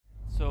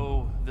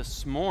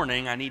this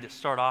morning, I need to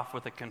start off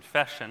with a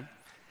confession.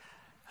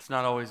 It's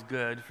not always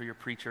good for your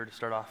preacher to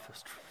start off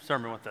this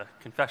sermon with a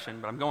confession,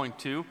 but I'm going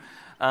to.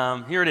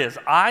 Here it is.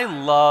 I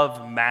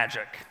love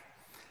magic.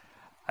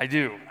 I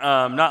do.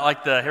 Not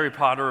like the Harry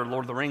Potter or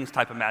Lord of the Rings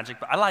type of magic,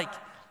 but I like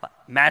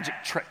magic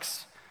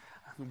tricks.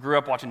 I grew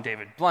up watching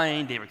David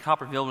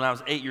Copperfield. When I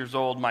was 8 years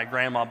old, my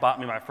grandma bought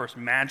me my first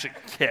magic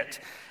kit.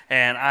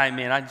 And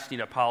I just need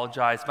to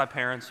apologize. My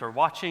parents are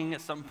watching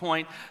at some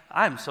point.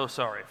 I'm so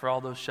sorry for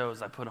all those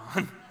shows I put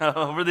on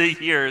over the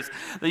years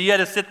that you had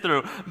to sit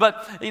through.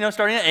 But,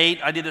 starting at 8,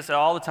 I did this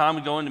all the time.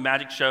 We'd go into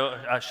magic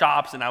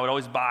shops, and I would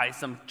always buy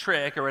some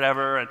trick or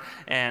whatever.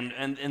 And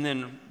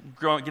then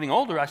getting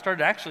older, I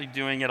started actually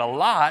doing it a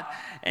lot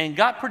and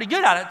got pretty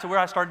good at it to where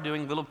I started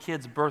doing little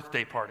kids'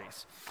 birthday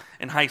parties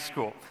in high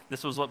school.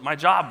 This was what my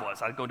job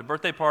was. I'd go to a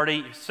birthday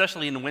party,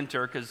 especially in the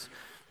winter, because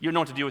you don't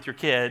know what to do with your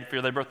kid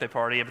for their birthday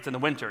party if it's in the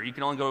winter. You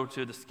can only go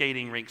to the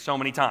skating rink so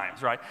many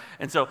times, right?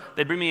 And so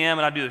they'd bring me in,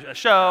 and I'd do a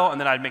show,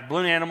 and then I'd make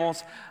balloon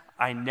animals.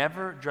 I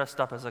never dressed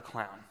up as a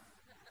clown.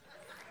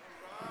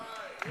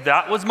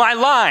 That was my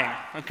line,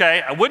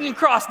 okay? I wouldn't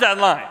cross that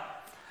line.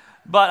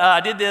 But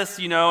I did this,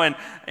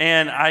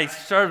 and I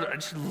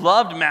just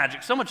loved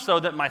magic, so much so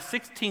that my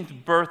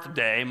 16th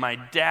birthday, my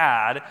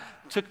dad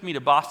took me to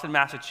Boston,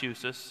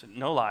 Massachusetts,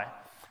 no lie,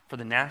 for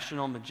the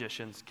National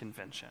Magicians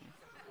Convention.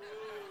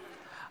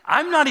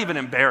 I'm not even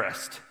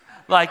embarrassed.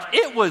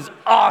 It was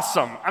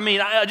awesome.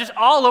 Just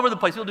all over the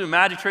place. People doing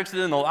magic tricks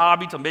in the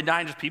lobby till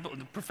midnight. Just people,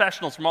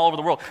 professionals from all over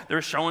the world.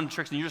 They're showing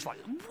tricks, and you're just like,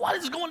 what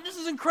is going on? This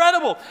is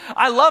incredible.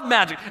 I love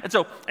magic. And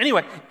so,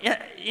 anyway,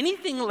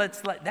 anything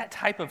that's like that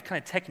type of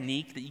kind of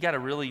technique that you got to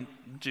really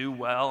do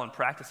well and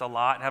practice a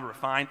lot and have it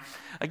refined,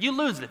 you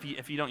lose it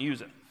if you don't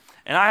use it.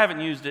 And I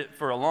haven't used it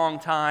for a long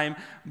time,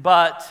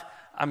 but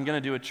I'm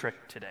going to do a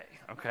trick today,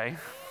 okay?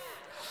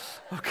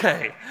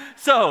 Okay,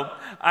 so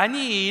I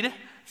need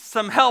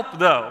some help,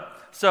 though.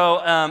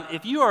 So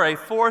if you are a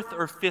 4th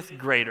or 5th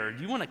grader,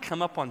 do you want to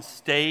come up on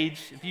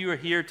stage? If you are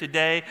here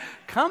today,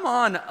 come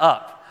on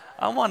up.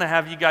 I want to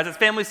have you guys. It's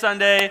Family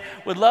Sunday.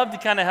 Would love to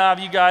kind of have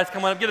you guys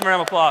come on up. Give them a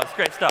round of applause.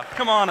 Great stuff.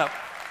 Come on up.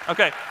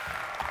 Okay.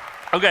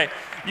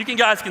 You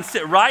guys can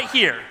sit right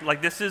here.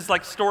 This is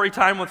like story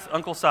time with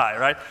Uncle Si,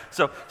 right?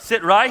 So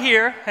sit right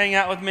here. Hang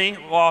out with me.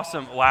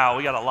 Awesome. Wow,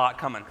 we got a lot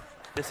coming.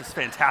 This is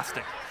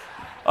fantastic.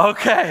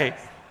 Okay,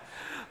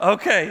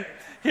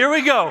 here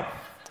we go.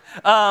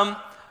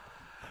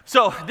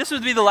 So this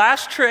would be the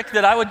last trick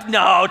that I would,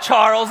 no,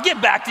 Charles,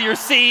 get back to your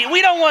seat.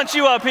 We don't want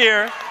you up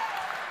here.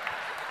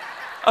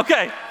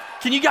 Okay,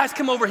 can you guys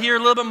come over here a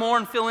little bit more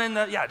and fill in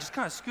just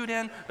kind of scoot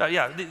in.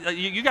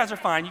 You guys are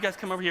fine. You guys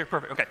come over here,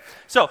 perfect. Okay,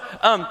 so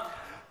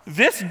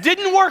this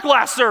didn't work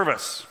last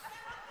service,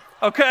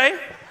 okay?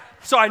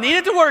 So I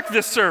needed to work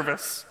this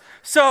service.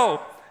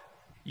 So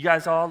you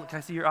guys all, can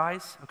I see your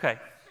eyes? Okay.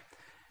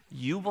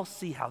 You will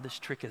see how this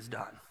trick is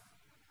done.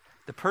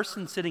 The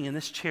person sitting in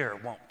this chair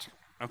won't,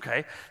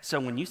 okay? So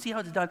when you see how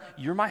it's done,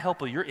 you're my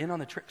helper, you're in on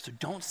the trick, so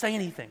don't say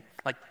anything.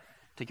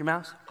 Take your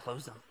mouse,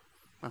 close them,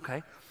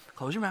 okay?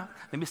 Close your mouth,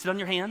 maybe sit on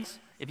your hands.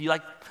 If you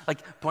like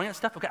pointing at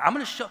stuff, okay, I'm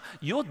gonna show,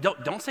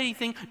 don't say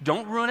anything,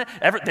 don't ruin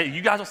it.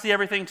 You guys will see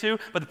everything too,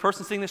 but the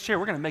person sitting in this chair,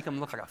 we're gonna make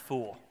them look like a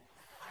fool.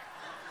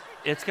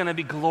 It's gonna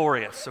be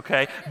glorious,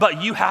 okay?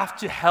 But you have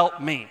to help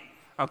me,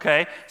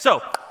 okay?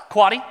 So,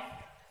 Quaddy.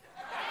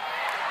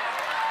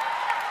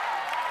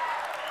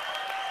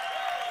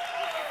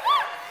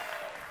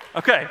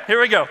 Okay, here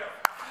we go.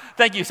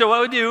 Thank you. So what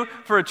we do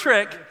for a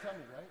trick,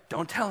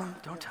 don't tell him.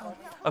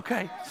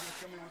 Okay.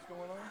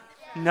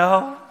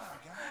 No,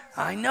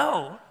 I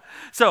know.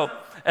 So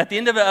at the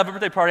end of a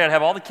birthday party, I'd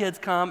have all the kids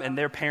come, and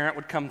their parent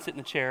would come sit in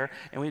the chair,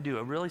 and we'd do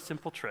a really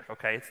simple trick,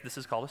 okay? This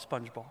is called a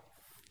sponge ball,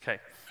 okay?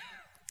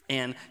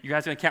 And you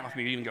guys are going to count with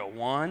me. You can go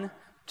 1,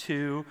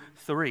 2,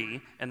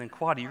 3, and then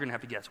Quaddy, you're going to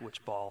have to guess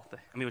which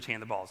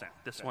hand the ball's in.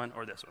 This one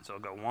or this one. So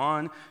it'll go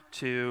 1,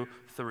 2,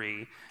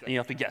 3, and you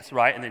have to guess,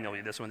 right? And then you'll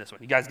do this one.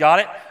 You guys got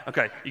it?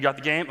 Okay, you got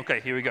the game? Okay,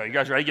 here we go. You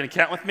guys ready? Going to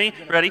count with me?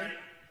 Ready? No.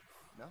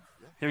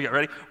 Yeah. Here we go.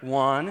 Ready?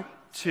 1,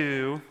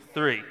 2,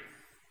 3.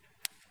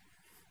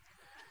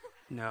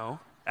 No.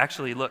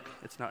 Actually, look,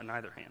 it's not in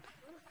either hand.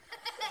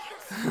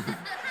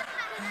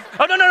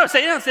 Oh, no,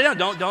 stay down.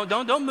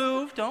 Don't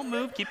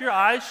move. Keep your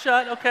eyes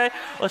shut, okay?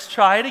 Let's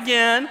try it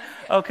again.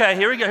 Okay,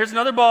 here we go. Here's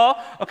another ball.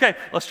 Okay,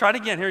 let's try it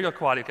again. Here we go,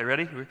 Quaddy. Okay,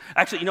 ready?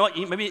 Actually, you know what?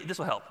 Maybe this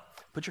will help.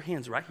 Put your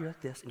hands right here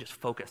like this and just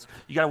focus.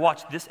 You got to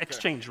watch this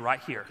exchange right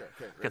here.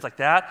 Okay, it's like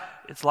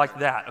that. It's like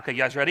that. Okay, you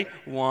guys ready?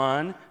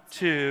 1,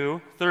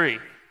 2, 3.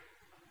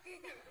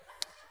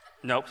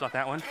 Nope, it's not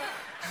that one.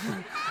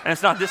 And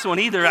it's not this one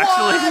either,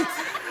 actually. What?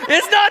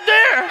 It's not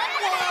there.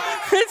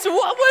 It's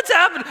what's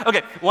happening?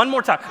 Okay, one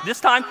more time.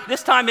 This time,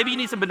 maybe you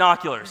need some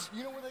binoculars.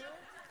 You know where they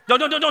are?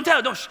 Don't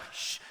tell. Don't.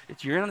 Shh.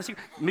 You're in on the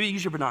secret. Maybe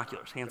use your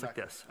binoculars. Hands like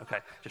this. Okay.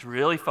 Just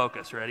really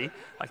focus. Ready?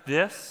 Like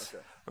this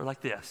or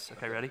like this.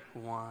 Okay. Ready?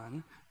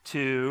 1,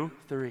 2,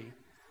 3.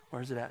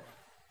 Where's it at?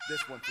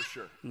 This one for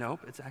sure.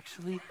 Nope, it's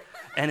actually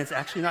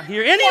not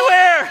here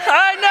anywhere.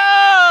 I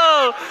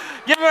know.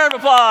 Give her an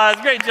applause.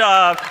 Great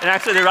job. And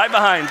actually, they're right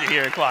behind you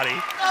here, Quaddy.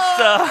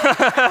 So,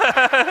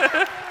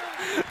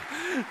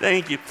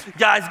 thank you.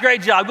 Guys,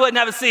 great job. Go ahead and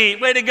have a seat.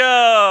 Way to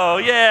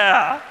go.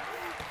 Yeah.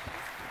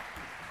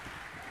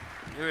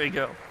 Here we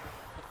go.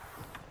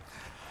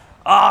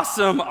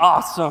 Awesome.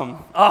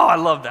 Oh, I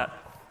love that.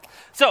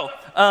 So,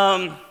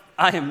 I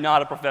am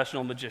not a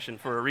professional magician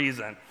for a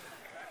reason.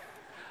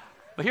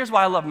 But here's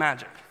why I love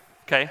magic,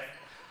 okay?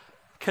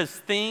 Because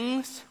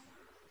things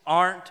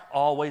aren't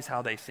always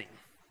how they seem.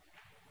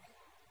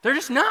 They're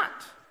just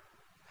not.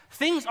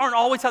 Things aren't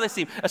always how they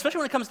seem, especially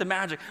when it comes to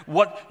magic.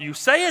 What you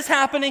say is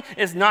happening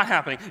is not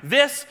happening.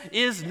 This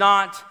is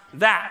not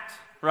that,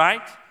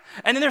 right?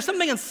 And then there's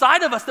something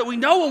inside of us that we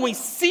know when we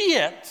see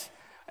it,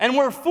 and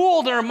we're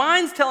fooled, and our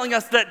mind's telling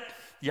us that,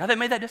 yeah, they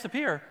made that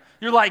disappear.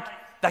 You're like,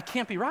 that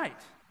can't be right.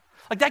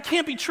 Like, that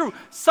can't be true.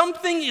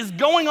 Something is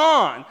going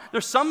on.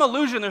 There's some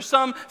illusion. There's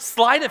some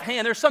sleight of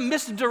hand. There's some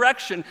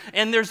misdirection.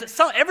 And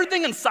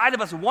everything inside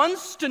of us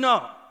wants to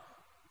know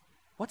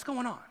what's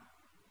going on.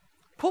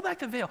 Pull back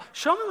the veil.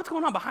 Show me what's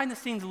going on behind the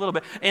scenes a little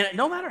bit. And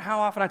no matter how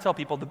often I tell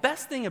people, the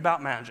best thing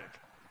about magic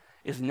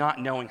is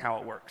not knowing how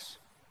it works.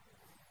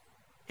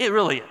 It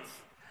really is.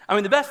 I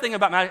mean, the best thing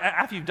about magic,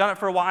 after you've done it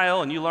for a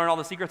while and you learn all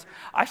the secrets,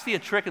 I see a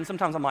trick and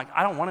sometimes I'm like,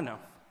 I don't want to know.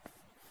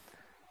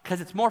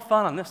 Because it's more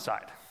fun on this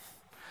side.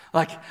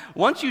 Like,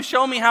 once you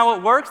show me how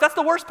it works, that's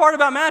the worst part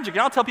about magic.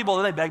 And I'll tell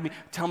people, they beg me,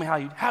 tell me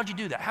how'd you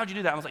do that? How'd you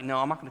do that? I was like, no,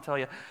 I'm not going to tell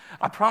you.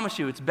 I promise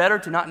you, it's better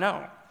to not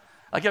know.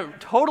 Like,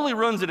 it totally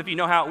ruins it if you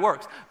know how it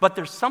works. But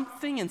there's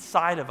something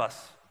inside of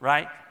us,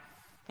 right?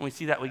 When we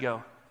see that, we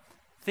go,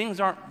 things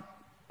aren't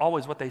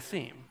always what they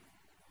seem.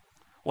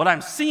 What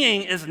I'm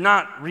seeing is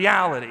not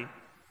reality.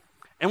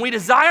 And we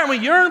desire and we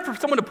yearn for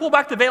someone to pull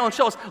back the veil and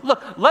show us,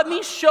 look, let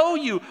me show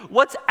you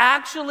what's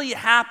actually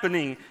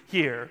happening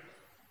here.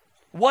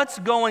 What's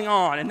going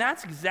on? And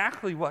that's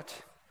exactly what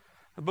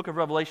the book of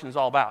Revelation is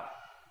all about.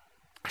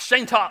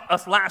 Shane taught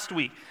us last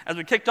week, as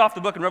we kicked off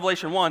the book in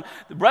Revelation 1,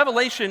 the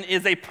Revelation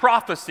is a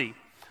prophecy.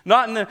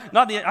 Not in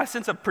the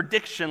sense of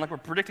prediction, like we're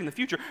predicting the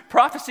future.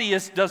 Prophecy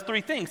does three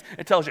things.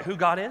 It tells you who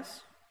God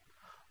is,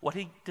 what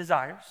he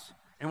desires,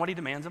 and what he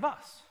demands of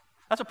us.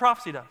 That's what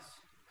prophecy does.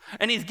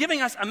 And he's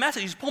giving us a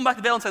message. He's pulling back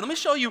the veil and saying, let me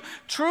show you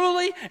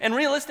truly and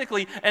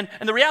realistically, and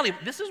the reality,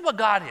 this is what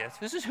God is.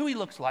 This is who he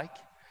looks like.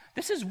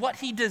 This is what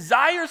he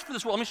desires for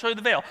this world. Let me show you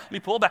the veil. Let me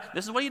pull back.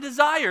 This is what he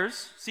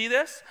desires. See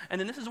this?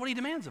 And then this is what he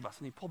demands of us.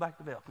 And he pull back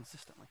the veil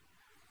consistently.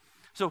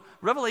 So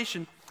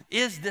Revelation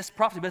is this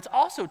prophecy, but it's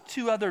also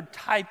two other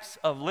types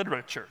of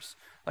literatures.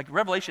 Like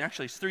Revelation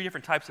actually is three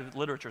different types of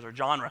literatures or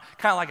genre.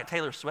 Kind of like a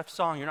Taylor Swift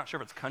song. You're not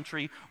sure if it's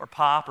country or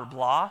pop or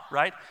blah,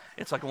 right?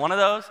 It's like one of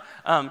those.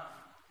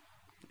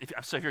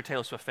 If you're a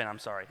Taylor Swift fan, I'm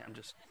sorry.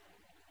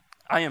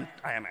 I am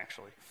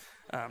actually.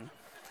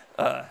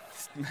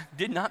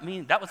 Did not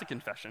mean, that was a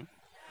confession.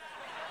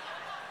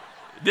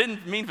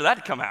 Didn't mean for that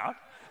to come out.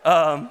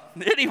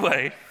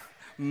 Anyway,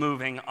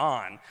 moving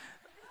on.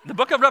 The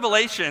book of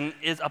Revelation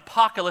is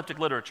apocalyptic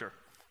literature.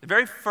 The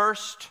very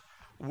first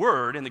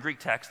word in the Greek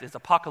text is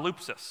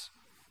apocalypsis,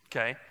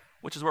 okay?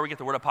 Which is where we get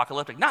the word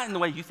apocalyptic. Not in the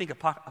way you think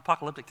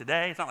apocalyptic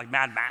today. It's not like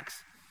Mad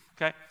Max,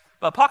 okay?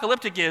 But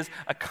apocalyptic is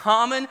a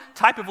common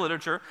type of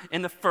literature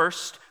in the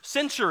first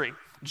century.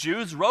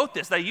 Jews wrote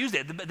this. They used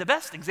it. The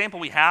best example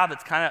we have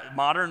that's kind of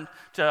modern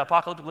to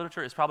apocalyptic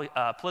literature is probably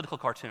a political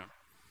cartoon.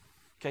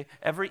 Okay?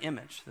 Every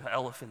image, the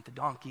elephant, the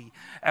donkey,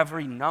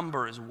 every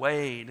number is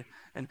weighed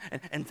and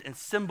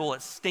symbol.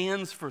 It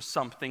stands for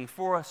something,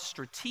 for a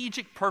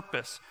strategic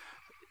purpose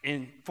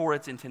for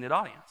its intended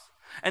audience.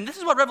 And this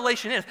is what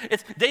Revelation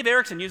is. Dave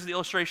Erickson uses the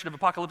illustration of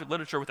apocalyptic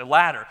literature with a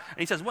ladder. And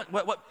he says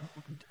what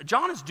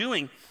John is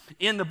doing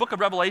in the book of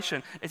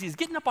Revelation is he's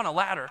getting up on a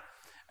ladder.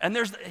 And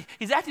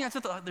he's acting as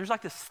if there's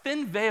like this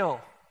thin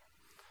veil,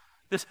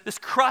 this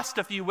crust,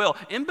 if you will,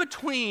 in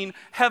between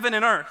heaven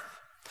and earth.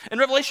 In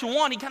Revelation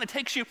 1, he kind of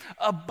takes you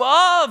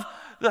above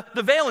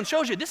the veil and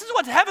shows you, this is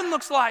what heaven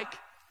looks like.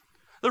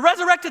 The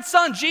resurrected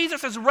Son,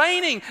 Jesus, is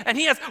reigning, and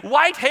he has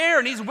white hair,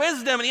 and he's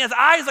wisdom, and he has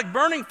eyes like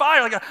burning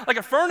fire, like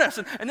a furnace.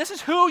 And this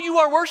is who you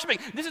are worshiping.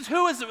 This is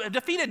who has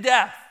defeated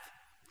death.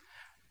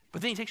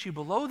 But then he takes you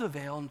below the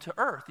veil into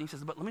earth, and he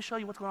says, but let me show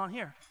you what's going on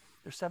here.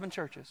 There's 7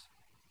 churches.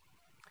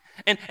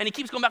 And he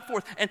keeps going back and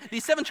forth. And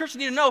these 7 churches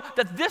need to know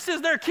that this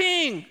is their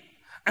king.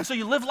 And so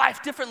you live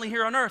life differently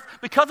here on earth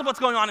because of what's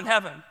going on in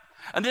heaven.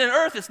 And then on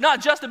earth, it's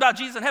not just about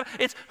Jesus in heaven.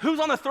 It's who's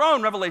on the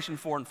throne, Revelation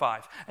 4 and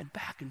 5. And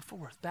back and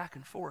forth, back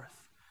and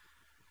forth.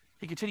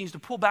 He continues to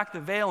pull back the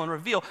veil and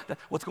reveal that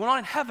what's going on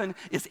in heaven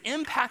is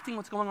impacting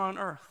what's going on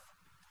earth.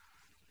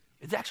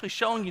 It's actually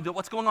showing you that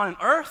what's going on in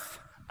earth,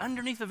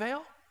 underneath the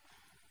veil,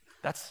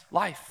 that's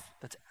life.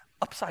 That's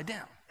upside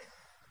down.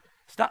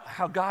 It's not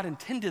how God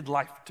intended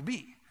life to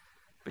be,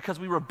 because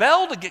we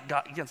rebelled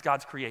against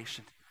God's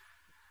creation.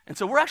 And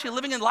so we're actually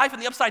living in life in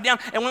the upside down.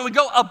 And when we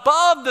go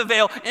above the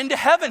veil into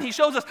heaven, he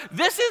shows us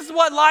this is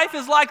what life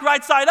is like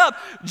right side up.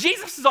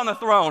 Jesus is on the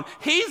throne.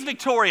 He's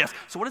victorious.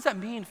 So what does that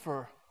mean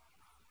for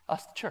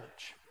us, the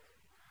church.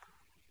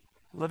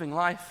 Living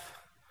life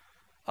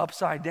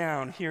upside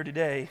down here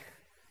today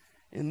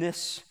in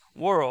this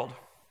world.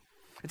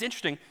 It's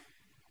interesting,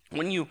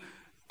 when you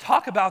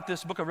talk about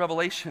this book of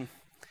Revelation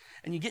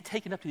and you get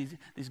taken up to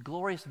these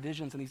glorious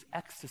visions and these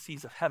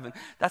ecstasies of heaven,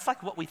 that's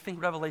like what we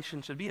think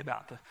Revelation should be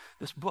about,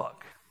 this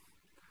book.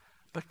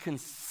 But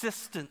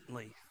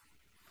consistently,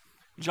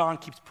 John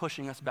keeps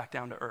pushing us back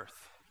down to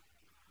earth.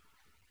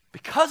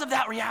 Because of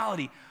that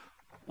reality,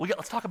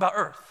 let's talk about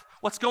earth.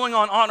 What's going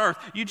on earth?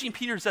 Eugene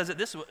Peterson says it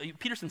this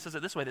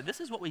way, that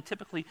this is what we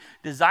typically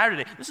desire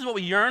today. This is what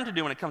we yearn to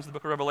do when it comes to the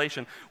book of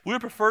Revelation. We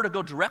would prefer to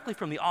go directly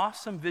from the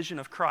awesome vision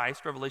of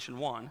Christ, Revelation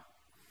 1,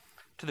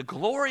 to the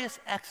glorious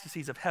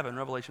ecstasies of heaven,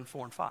 Revelation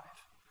 4 and 5.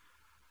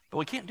 But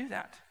we can't do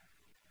that.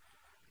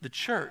 The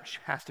church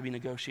has to be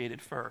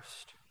negotiated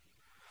first.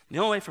 The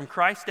only way from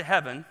Christ to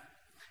heaven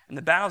and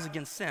the battles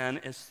against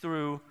sin is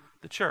through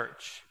the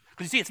church.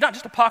 Because you see, it's not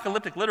just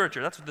apocalyptic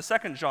literature. That's the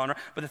second genre.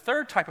 But the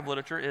third type of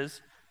literature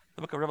is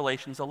the book of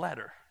Revelation is a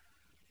letter.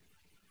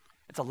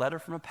 It's a letter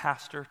from a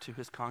pastor to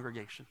his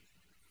congregation.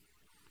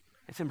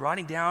 It's him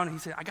writing down, and he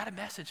said, I got a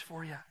message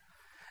for you.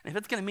 And if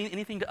it's going to mean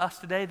anything to us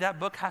today, that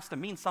book has to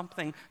mean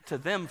something to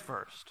them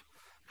first.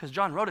 Because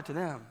John wrote it to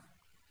them.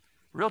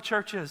 Real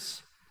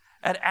churches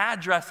at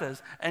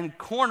addresses and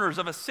corners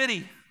of a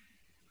city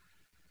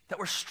that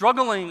were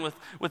struggling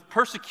with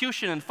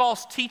persecution and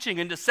false teaching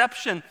and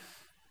deception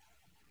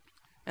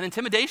and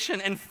intimidation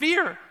and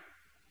fear.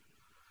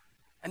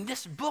 And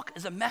this book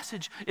is a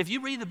message. If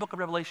you read the book of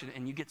Revelation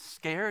and you get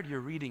scared, you're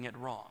reading it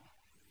wrong.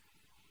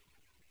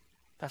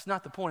 That's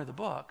not the point of the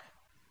book.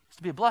 It's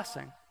to be a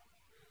blessing.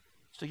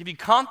 It's to give you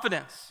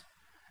confidence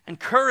and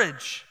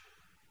courage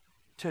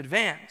to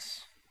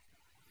advance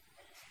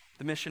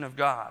the mission of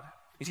God.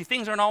 You see,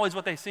 things aren't always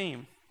what they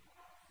seem.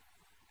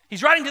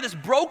 He's writing to this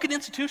broken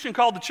institution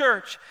called the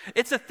church.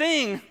 It's a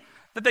thing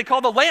that they call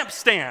the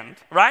lampstand,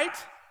 right?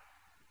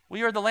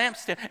 We are the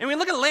lampstand. And when we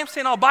look at the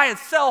lampstand all by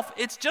itself,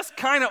 it's just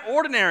kind of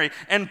ordinary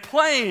and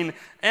plain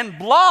and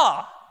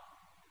blah.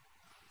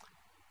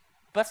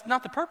 But that's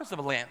not the purpose of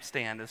a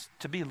lampstand, is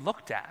to be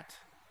looked at,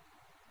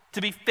 to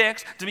be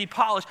fixed, to be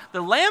polished.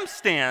 The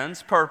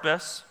lampstand's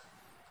purpose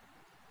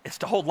is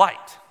to hold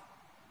light.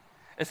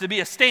 It's to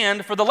be a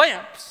stand for the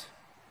lamps.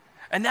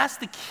 And that's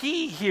the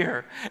key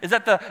here, is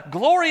that the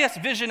glorious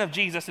vision of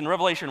Jesus in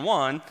Revelation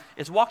 1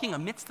 is walking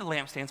amidst the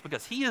lampstands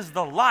because he is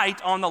the light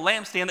on the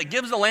lampstand that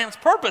gives the lamps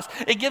purpose.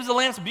 It gives the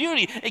lamps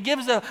beauty. It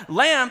gives the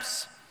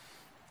lamps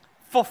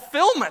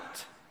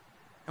fulfillment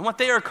and what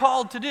they are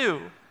called to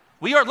do.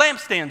 We are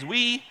lampstands.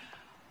 We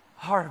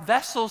are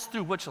vessels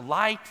through which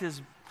light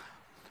is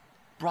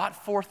brought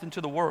forth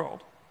into the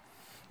world.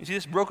 You see,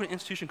 this broken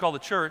institution called the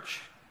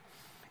church,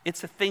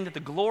 it's a thing that the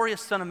glorious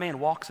Son of Man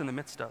walks in the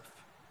midst of.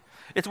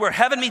 It's where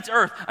heaven meets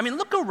earth. I mean,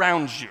 look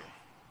around you.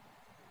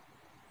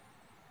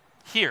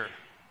 Here,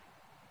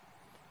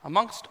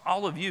 amongst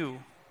all of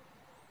you,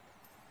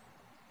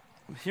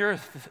 here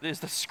is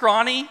the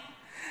scrawny,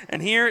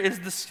 and here is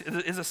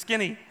the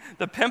skinny.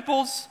 The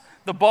pimples,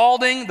 the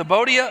balding, the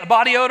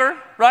body odor,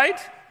 right?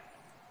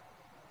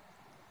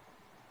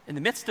 In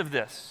the midst of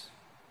this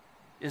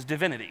is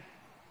divinity.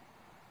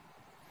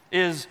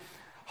 Is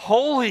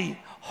holy,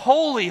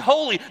 holy,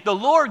 holy, the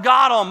Lord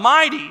God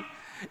Almighty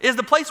is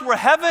the place where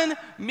heaven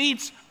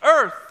meets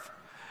earth.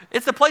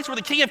 It's the place where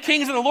the King of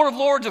Kings and the Lord of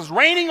Lords is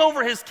reigning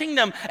over his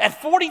kingdom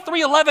at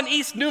 4311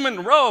 East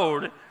Newman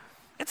Road.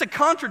 It's a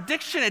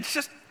contradiction. It's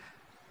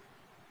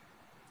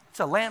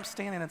a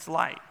lampstand and it's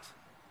light.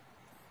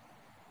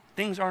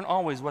 Things aren't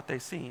always what they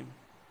seem.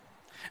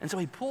 And so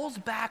he pulls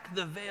back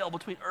the veil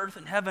between earth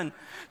and heaven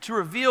to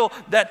reveal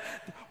that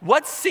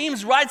what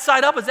seems right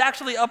side up is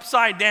actually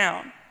upside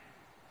down.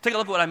 Take a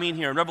look at what I mean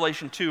here in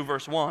Revelation 2,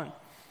 verse 1.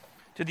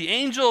 To the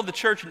angel of the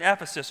church in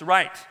Ephesus,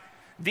 write,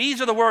 these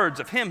are the words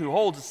of him who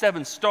holds the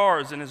 7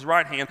 stars in his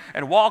right hand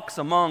and walks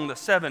among the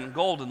 7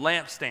 golden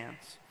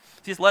lampstands.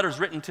 This letter is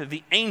written to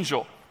the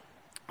angel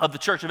of the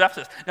church of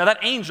Ephesus. Now that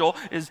angel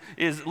is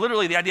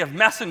literally the idea of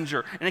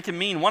messenger, and it can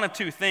mean one of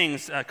two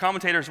things.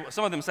 Commentators,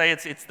 some of them say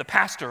it's the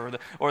pastor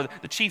or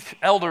the chief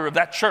elder of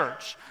that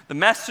church, the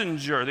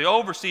messenger, the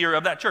overseer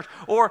of that church.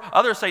 Or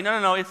others say,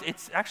 no,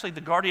 it's actually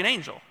the guardian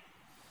angel.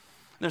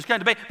 There's kind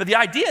of debate, but the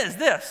idea is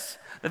this,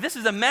 that this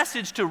is a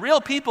message to real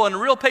people in a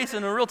real place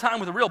and in a real time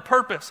with a real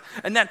purpose,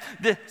 and that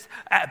this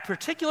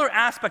particular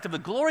aspect of the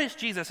glorious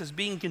Jesus is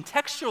being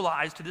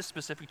contextualized to this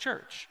specific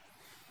church.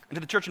 And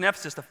to the church in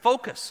Ephesus, the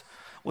focus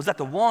was that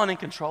the one in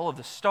control of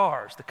the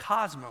stars, the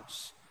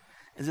cosmos,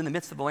 is in the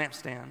midst of the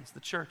lampstands, the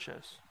church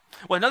is.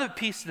 Well, another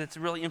piece that's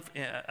really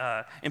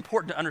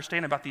important to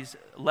understand about these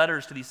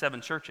letters to these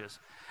 7 churches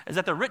is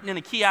that they're written in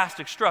a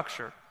chiastic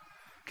structure.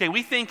 Okay,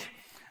 we think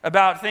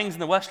about things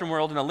in the Western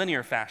world in a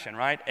linear fashion,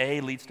 right?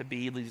 A leads to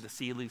B, leads to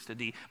C, leads to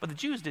D. But the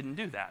Jews didn't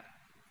do that.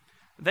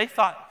 They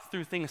thought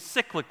through things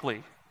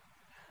cyclically.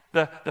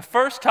 The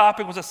first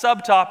topic was a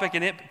subtopic,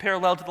 and it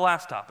paralleled to the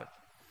last topic.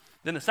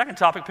 Then the second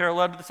topic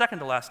paralleled to the second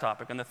to last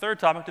topic, and the third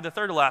topic to the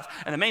third to last,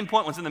 and the main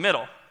point was in the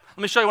middle.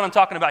 Let me show you what I'm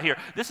talking about here.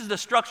 This is the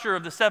structure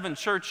of the 7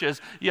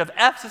 churches. You have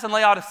Ephesus and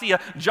Laodicea.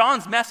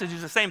 John's message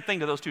is the same thing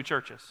to those 2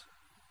 churches.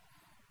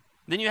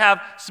 Then you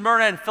have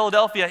Smyrna and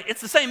Philadelphia.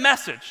 It's the same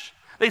message.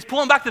 He's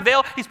pulling back the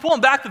veil. He's pulling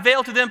back the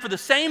veil to them for the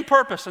same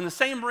purpose and the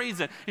same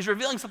reason. He's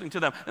revealing something to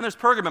them. Then there's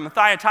Pergamum and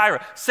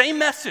Thyatira. Same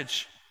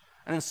message.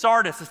 And then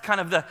Sardis is kind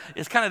of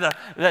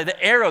the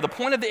arrow, the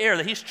point of the arrow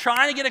that he's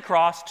trying to get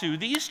across to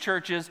these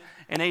churches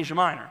in Asia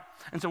Minor.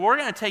 And so we're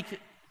going to take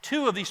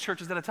 2 of these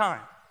churches at a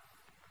time.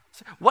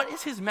 So what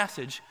is his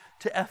message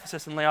to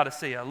Ephesus and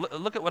Laodicea?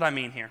 Look at what I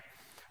mean here.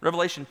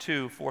 Revelation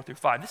 2, 4 through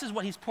 5. This is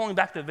what he's pulling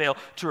back the veil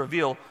to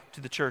reveal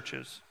to the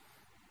churches,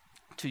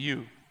 to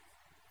you.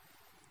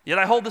 Yet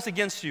I hold this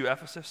against you,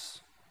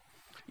 Ephesus.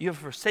 You have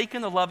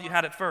forsaken the love you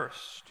had at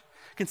first.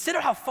 Consider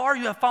how far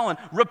you have fallen.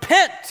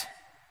 Repent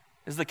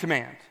is the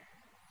command.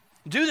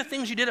 Do the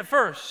things you did at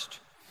first.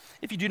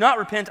 If you do not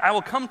repent, I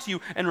will come to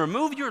you and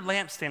remove your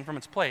lampstand from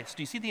its place.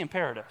 Do you see the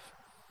imperative?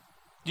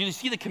 Do you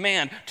see the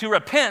command to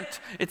repent?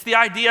 It's the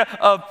idea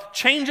of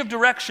change of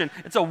direction.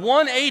 It's a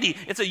 180.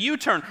 It's a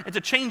U-turn. It's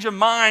a change of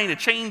mind, a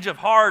change of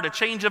heart, a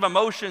change of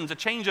emotions, a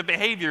change of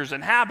behaviors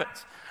and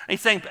habits. And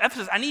he's saying,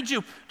 Ephesus, I need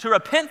you to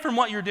repent from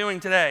what you're doing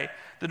today,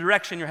 the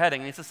direction you're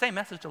heading. And it's the same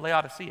message to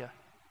Laodicea.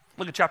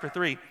 Look at chapter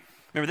 3.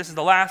 Remember, this is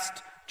the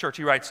last church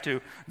he writes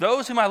to.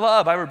 Those whom I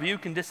love, I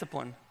rebuke and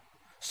discipline.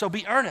 So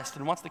be earnest.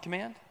 And what's the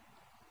command?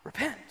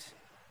 Repent.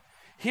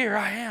 Here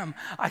I am.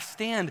 I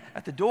stand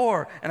at the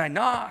door and I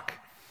knock.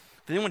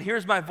 If anyone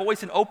hears my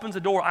voice and opens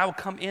the door, I will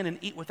come in and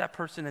eat with that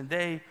person and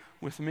they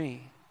with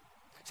me.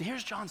 See,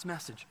 here's John's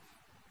message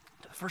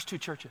to the first 2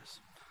 churches.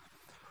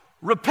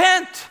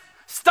 Repent.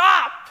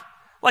 Stop.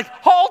 Like,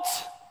 halt.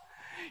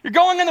 You're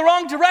going in the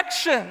wrong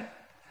direction.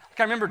 Like,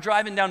 I remember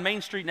driving down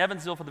Main Street in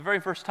Evansville for the very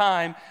first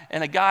time,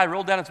 and a guy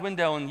rolled down his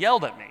window and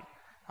yelled at me.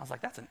 I was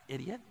like, that's an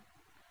idiot.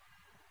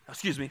 Oh,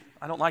 excuse me,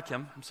 I don't like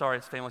him. I'm sorry,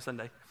 it's Family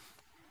Sunday.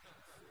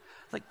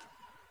 Like,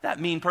 that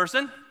mean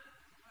person.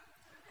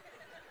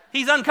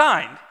 He's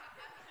unkind.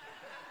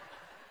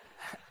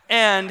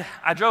 And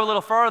I drove a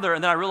little further,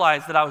 and then I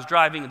realized that I was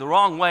driving the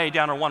wrong way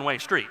down a one-way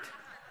street.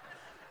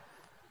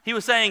 He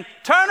was saying,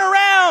 turn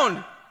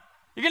around.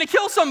 You're going to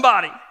kill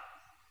somebody.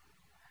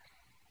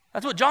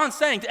 That's what John's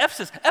saying to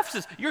Ephesus.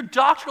 Ephesus, you're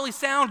doctrinally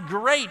sound,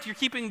 great. You're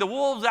keeping the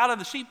wolves out of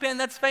the sheep pen.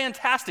 That's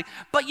fantastic.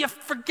 But you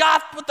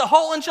forgot what the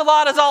whole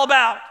enchilada is all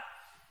about.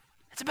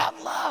 It's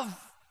about love.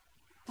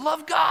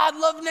 Love God,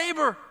 love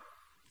neighbor.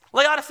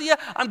 Laodicea,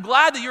 I'm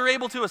glad that you're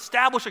able to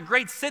establish a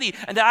great city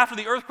and that after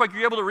the earthquake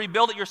you're able to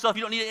rebuild it yourself.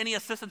 You don't need any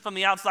assistance from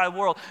the outside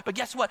world. But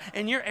guess what?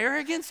 In your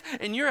arrogance,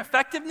 in your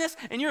effectiveness,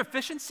 in your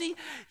efficiency,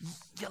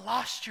 you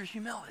lost your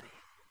humility.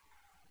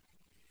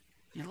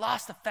 You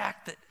lost the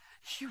fact that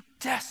you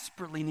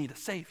desperately need a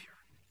Savior.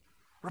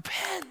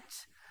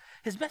 Repent.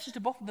 His message to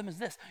both of them is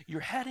this: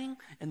 you're heading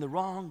in the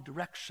wrong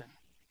direction.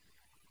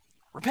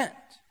 Repent.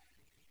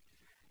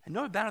 And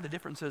no matter the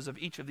differences of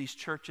each of these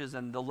churches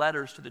and the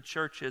letters to the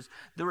churches,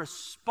 the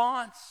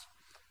response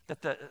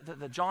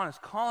that John is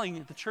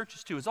calling the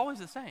churches to is always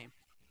the same.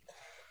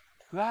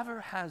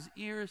 Whoever has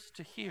ears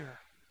to hear,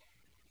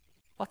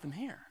 let them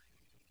hear.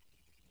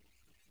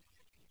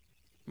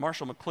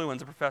 Marshall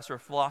McLuhan's a professor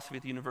of philosophy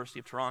at the University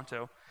of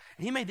Toronto,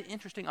 and he made the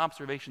interesting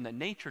observation that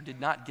nature did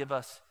not give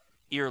us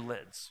ear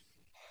lids.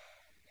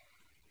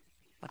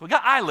 Like, we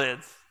got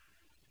eyelids,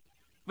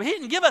 but he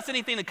didn't give us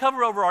anything to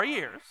cover over our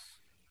ears.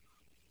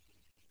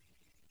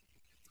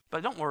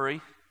 But don't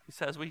worry, he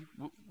says, we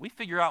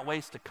figure out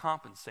ways to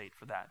compensate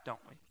for that, don't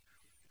we?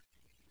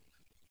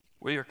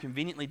 We are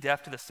conveniently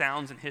deaf to the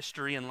sounds in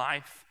history and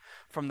life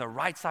from the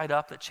right side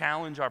up that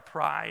challenge our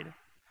pride,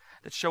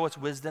 that show us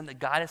wisdom, that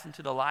guide us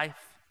into life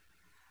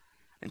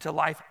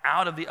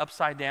out of the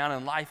upside down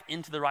and life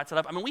into the right side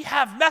up. I mean, we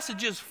have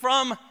messages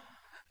from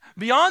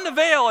beyond the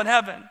veil in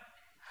heaven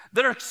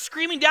that are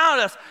screaming down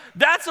at us,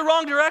 that's the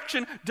wrong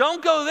direction,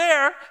 don't go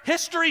there.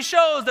 History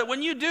shows that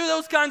when you do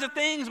those kinds of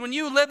things, when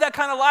you live that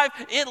kind of life,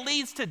 it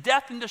leads to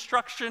death and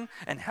destruction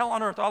and hell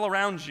on earth all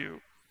around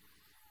you.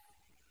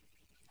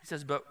 He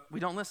says, but we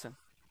don't listen.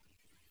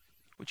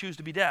 We choose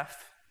to be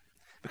deaf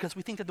because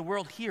we think that the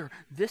world here,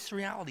 this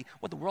reality,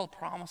 what the world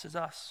promises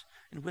us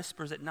in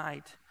whispers at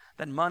night,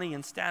 that money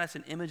and status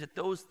and image, that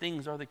those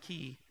things are the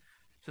key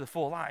to the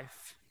full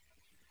life.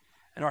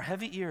 And our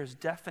heavy ears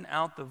deafen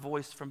out the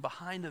voice from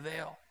behind the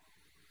veil,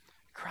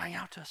 crying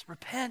out to us,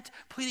 repent,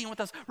 pleading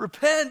with us,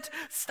 repent,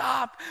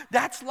 stop.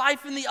 That's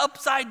life in the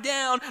upside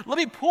down. Let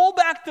me pull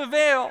back the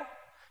veil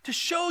to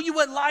show you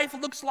what life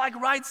looks like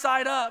right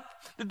side up.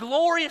 The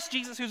glorious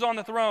Jesus who's on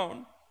the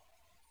throne.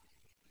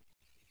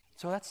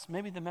 So that's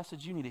maybe the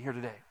message you need to hear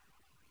today.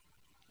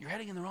 You're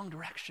heading in the wrong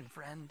direction,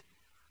 friend,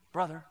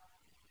 brother,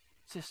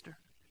 sister.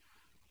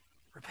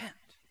 Repent.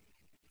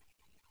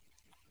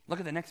 Look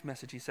at the next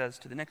message he says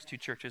to the next 2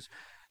 churches.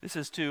 This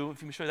is to,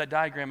 if you can show that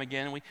diagram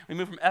again, we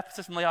move from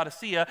Ephesus and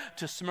Laodicea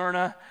to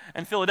Smyrna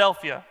and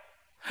Philadelphia.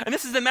 And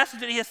this is the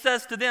message that he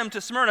says to them, to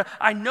Smyrna.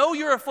 I know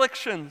your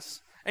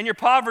afflictions and your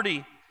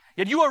poverty,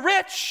 yet you are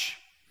rich.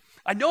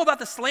 I know about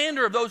the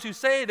slander of those who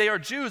say they are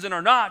Jews and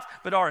are not,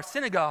 but are a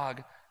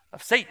synagogue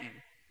of Satan.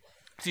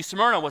 See,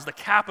 Smyrna was the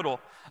capital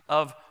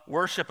of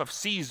worship of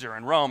Caesar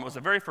in Rome. It was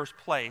the very first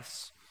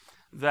place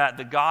that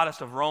the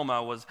goddess of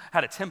Roma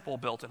had a temple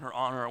built in her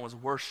honor and was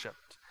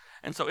worshipped.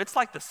 And so it's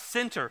like the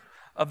center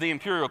of the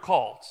imperial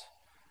cult.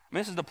 I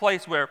mean, this is the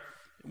place where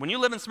when you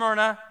live in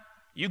Smyrna,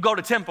 you go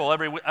to temple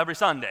every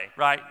Sunday,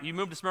 right? You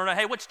move to Smyrna,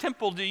 hey, which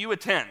temple do you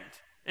attend?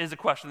 Is the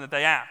question that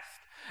they ask.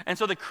 And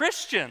so the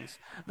Christians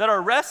that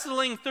are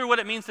wrestling through what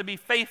it means to be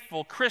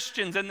faithful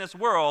Christians in this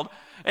world,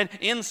 and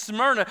in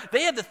Smyrna,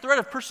 they have the threat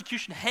of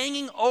persecution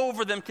hanging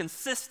over them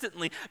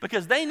consistently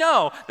because they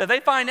know that they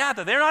find out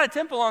that they're not at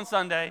temple on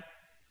Sunday.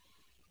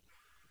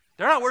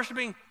 They're not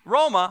worshiping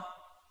Rome.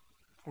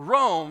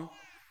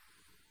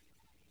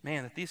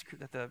 Man, that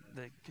the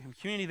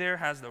community there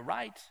has the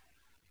right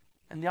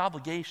and the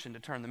obligation to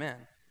turn them in.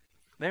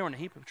 They were in a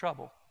heap of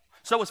trouble.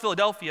 So was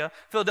Philadelphia.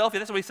 Philadelphia,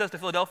 this is what he says to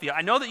Philadelphia.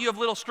 I know that you have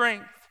little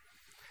strength.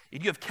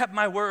 If you have kept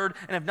my word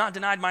and have not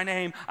denied my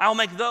name, I will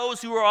make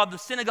those who are of the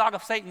synagogue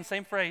of Satan,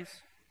 same phrase,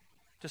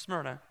 to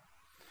Smyrna,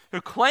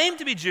 who claim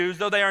to be Jews,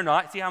 though they are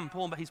not. See how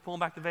he's pulling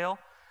back the veil?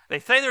 They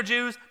say they're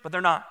Jews, but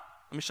they're not.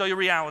 Let me show you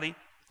reality.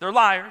 They're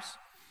liars.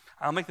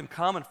 I'll make them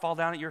come and fall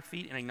down at your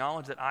feet and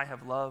acknowledge that I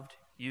have loved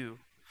you.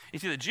 You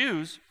see, the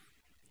Jews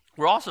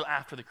were also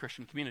after the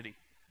Christian community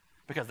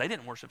because they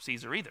didn't worship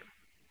Caesar either.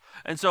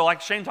 And so,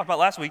 like Shane talked about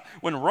last week,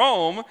 when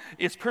Rome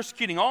is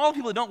persecuting all the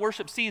people that don't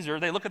worship Caesar,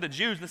 they look at the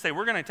Jews and they say,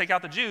 we're going to take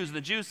out the Jews. And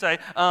the Jews say,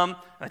 and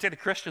they take the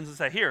Christians and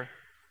say, here,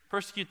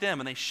 persecute them.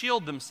 And they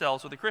shield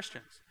themselves with the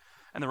Christians.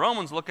 And the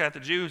Romans look at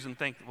the Jews and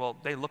think, well,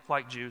 they look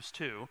like Jews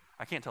too.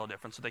 I can't tell the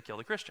difference, so they kill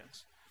the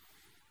Christians.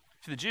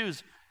 To the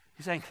Jews,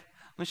 he's saying,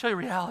 let me show you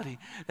reality.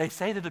 They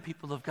say they're the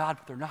people of God,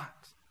 but they're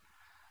not.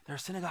 They're a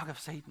synagogue of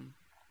Satan,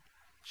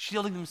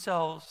 shielding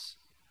themselves,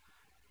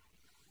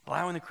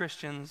 allowing the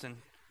Christians and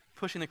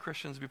pushing the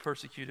Christians to be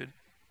persecuted.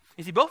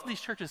 You see, both of these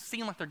churches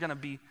seem like they're going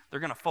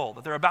to fold,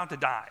 that they're about to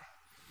die.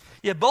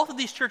 Yet both of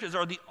these churches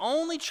are the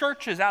only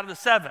churches out of the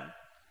 7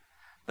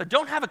 that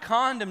don't have a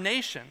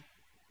condemnation,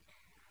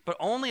 but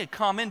only a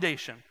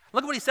commendation.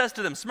 Look at what he says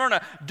to them.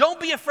 Smyrna,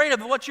 don't be afraid of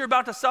what you're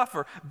about to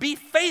suffer. Be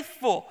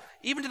faithful,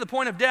 even to the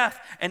point of death,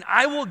 and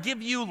I will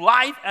give you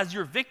life as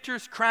your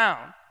victor's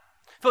crown.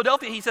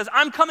 Philadelphia, he says,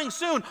 I'm coming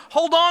soon.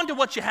 Hold on to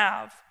what you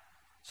have,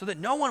 so that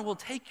no one will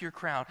take your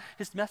crown.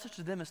 His message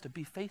to them is to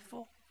be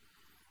faithful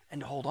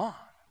and to hold on.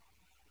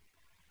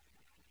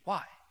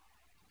 Why?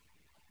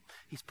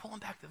 He's pulling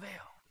back the veil.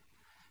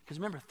 Because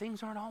remember,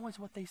 things aren't always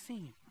what they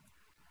seem.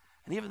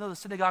 And even though the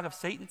synagogue of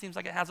Satan seems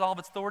like it has all of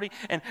its authority,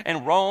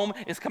 and Rome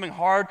is coming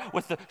hard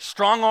with the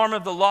strong arm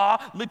of the law,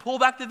 let me pull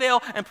back the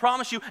veil and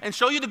promise you and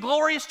show you the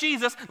glorious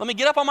Jesus. Let me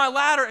get up on my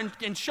ladder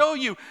and show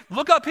you.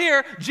 Look up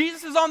here.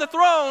 Jesus is on the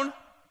throne.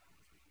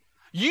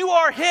 You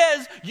are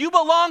his, you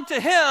belong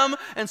to him,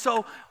 and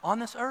so on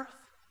this earth,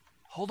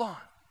 hold on.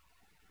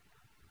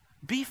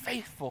 Be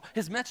faithful.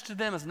 His message to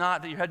them is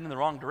not that you're heading in the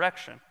wrong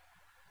direction.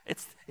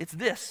 It's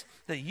this,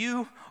 that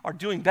you are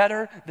doing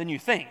better than you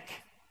think.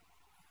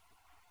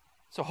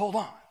 So hold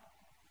on.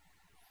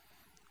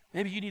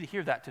 Maybe you need to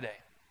hear that today.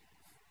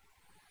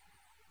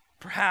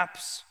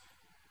 Perhaps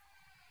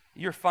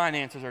your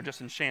finances are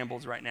just in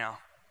shambles right now,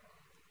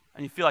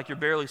 and you feel like you're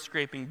barely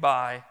scraping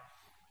by.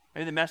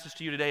 Maybe the message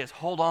to you today is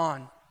hold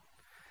on.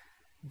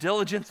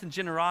 Diligence and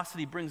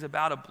generosity brings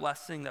about a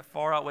blessing that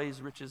far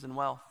outweighs riches and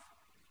wealth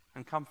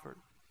and comfort.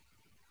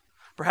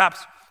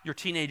 Perhaps your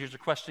teenagers are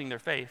questioning their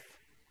faith.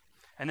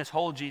 And this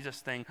whole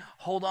Jesus thing,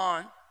 hold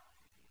on.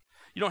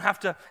 You don't have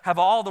to have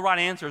all the right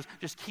answers.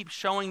 Just keep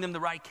showing them the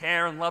right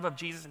care and love of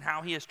Jesus and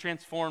how he has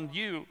transformed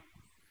you.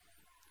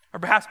 Or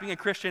perhaps being a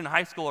Christian in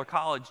high school or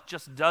college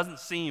just doesn't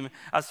seem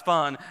as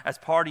fun as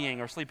partying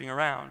or sleeping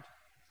around.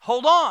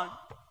 Hold on.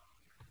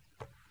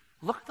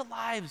 Look at the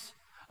lives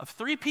of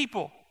 3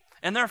 people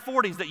in their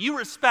 40s that you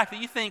respect,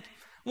 that you think,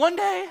 one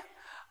day,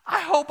 I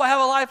hope I have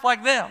a life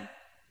like them.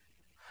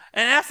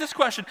 And ask this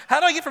question,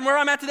 how do I get from where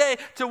I'm at today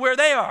to where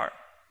they are?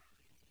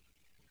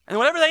 And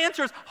whatever the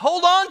answer is,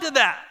 hold on to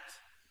that.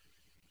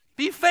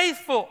 Be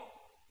faithful.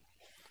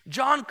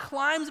 John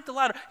climbs up the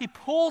ladder. He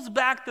pulls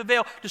back the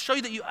veil to show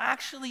you that you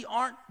actually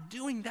aren't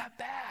doing that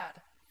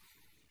bad.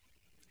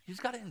 You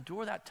just got to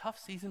endure that tough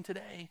season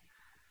today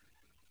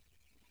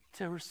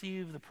to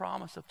receive the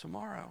promise of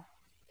tomorrow.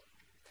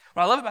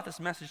 What I love about this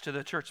message to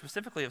the church,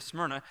 specifically of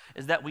Smyrna,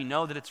 is that we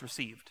know that it's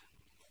received.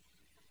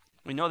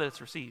 We know that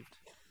it's received.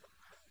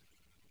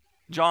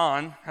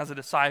 John has a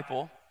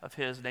disciple of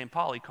his named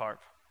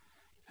Polycarp,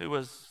 who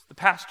was the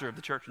pastor of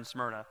the church in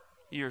Smyrna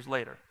years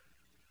later.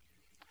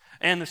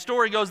 And the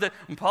story goes that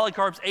when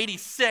Polycarp's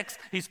 86,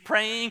 he's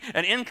praying,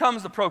 and in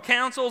comes the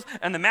proconsuls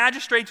and the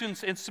magistrates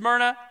in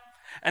Smyrna,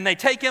 and they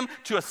take him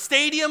to a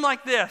stadium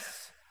like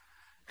this,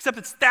 except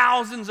it's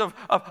thousands of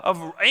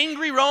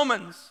angry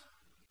Romans.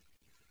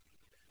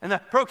 And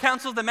the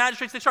proconsuls, the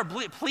magistrates, they start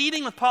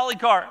pleading with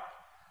Polycarp.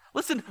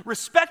 Listen,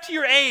 respect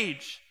your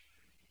age.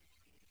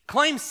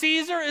 Claim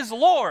Caesar is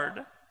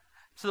Lord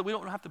so that we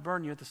don't have to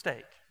burn you at the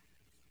stake.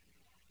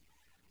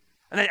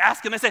 And they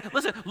ask him, they say,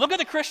 listen, look at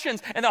the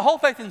Christians and the whole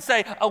faith and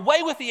say,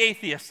 away with the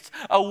atheists,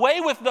 away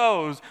with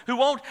those who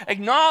won't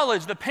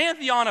acknowledge the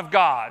pantheon of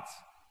gods.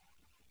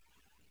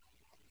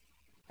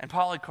 And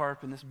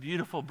Polycarp, in this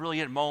beautiful,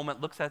 brilliant moment,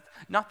 looks at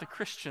not the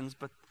Christians,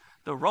 but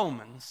the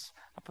Romans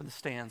up in the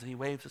stands, and he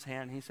waves his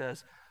hand and he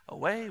says,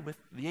 away with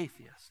the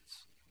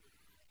atheists,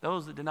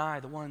 those that deny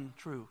the one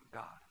true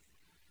God.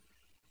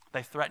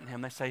 They threaten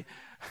him. They say,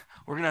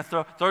 we're going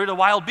to throw you to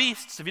wild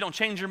beasts if you don't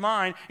change your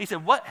mind. He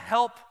said, what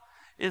help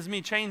is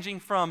me changing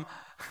from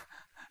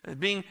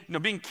being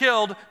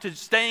killed to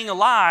staying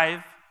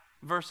alive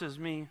versus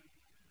me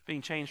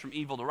being changed from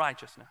evil to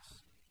righteousness?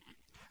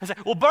 I say,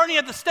 well, burn you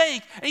at the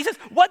stake. And he says,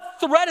 what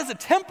threat is a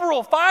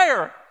temporal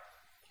fire?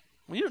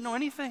 Well, you don't know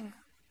anything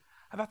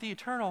about the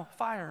eternal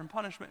fire and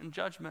punishment and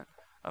judgment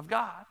of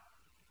God.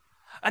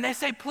 And they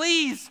say,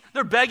 please,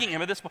 they're begging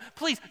him at this point,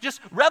 please, just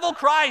rebel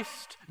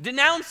Christ,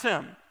 denounce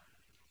him.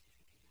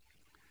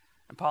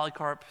 And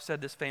Polycarp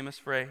said this famous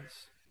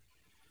phrase,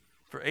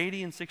 for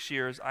 86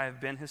 years I have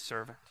been his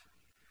servant,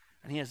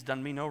 and he has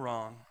done me no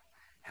wrong.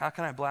 How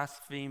can I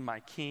blaspheme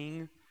my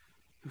king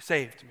who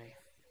saved me?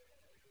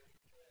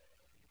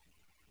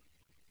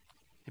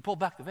 He pulled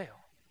back the veil.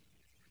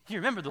 He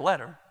remembered the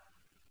letter.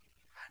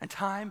 And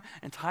time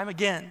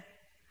again,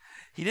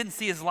 he didn't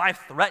see his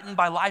life threatened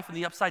by life in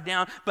the upside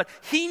down, but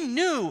he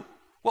knew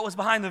what was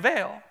behind the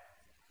veil.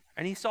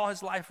 And he saw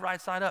his life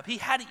right side up. He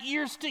had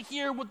ears to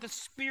hear what the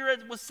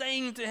Spirit was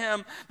saying to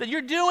him, that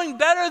you're doing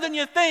better than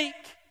you think.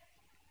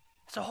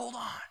 So hold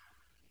on.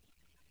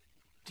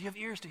 Do you have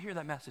ears to hear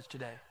that message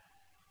today?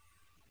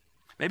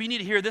 Maybe you need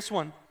to hear this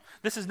one.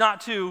 This is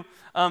not to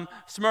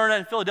Smyrna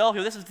and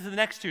Philadelphia. This is to the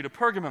next two, to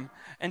Pergamum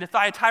and to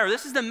Thyatira.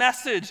 This is the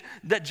message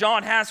that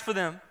John has for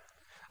them.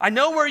 I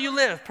know where you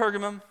live,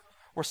 Pergamum,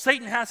 where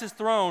Satan has his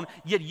throne,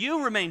 yet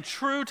you remain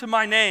true to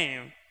my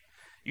name.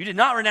 You did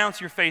not renounce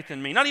your faith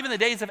in me, not even the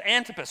days of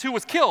Antipas, who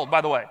was killed,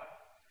 by the way,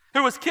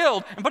 who was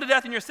killed and put to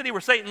death in your city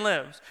where Satan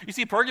lives. You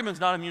see, Pergamon's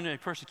not immune to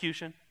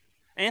persecution.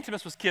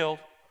 Antipas was killed.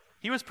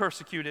 He was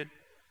persecuted.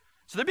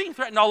 So they're being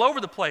threatened all over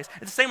the place.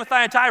 It's the same with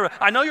Thyatira.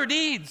 I know your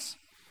deeds,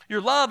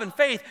 your love and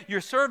faith,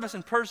 your service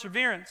and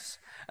perseverance,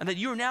 and that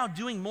you are now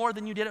doing more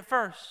than you did at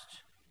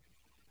first.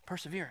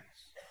 Perseverance.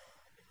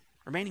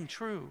 Remaining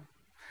true.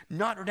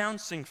 Not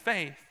renouncing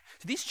faith.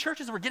 So these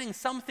churches were getting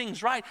some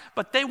things right,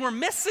 but they were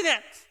missing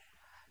it.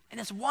 And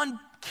it's one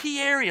key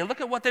area.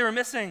 Look at what they were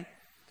missing.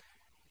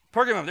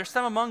 Pergamum, there's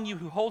some among you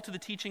who hold to the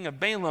teaching of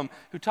Balaam,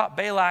 who taught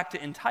Balak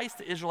to entice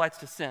the Israelites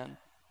to sin.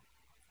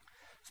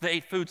 So they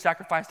ate food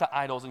sacrificed to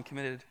idols and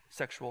committed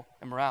sexual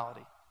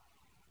immorality.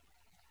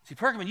 See,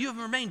 Pergamum, you have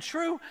remained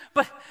true,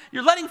 but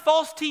you're letting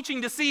false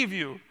teaching deceive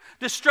you,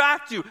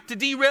 distract you, to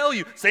derail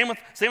you. Same with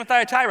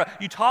Thyatira.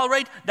 You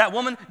tolerate that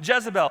woman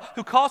Jezebel,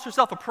 who calls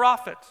herself a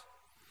prophet.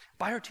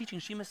 By her teaching,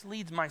 she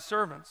misleads my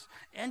servants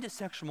into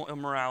sexual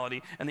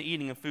immorality and the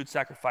eating of food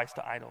sacrificed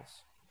to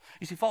idols.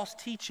 You see, false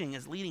teaching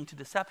is leading to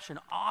deception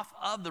off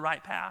of the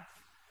right path.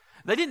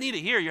 They didn't need to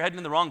hear you're heading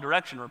in the wrong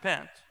direction,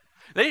 repent.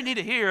 They didn't need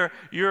to hear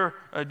you're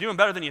doing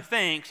better than you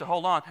think, so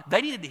hold on.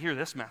 They needed to hear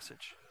this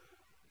message.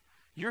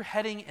 You're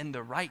heading in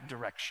the right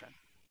direction,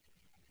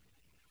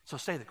 so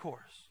stay the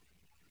course.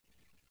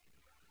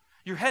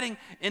 You're heading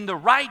in the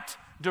right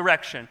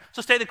direction,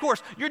 so stay the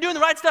course. You're doing the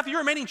right stuff, you're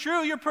remaining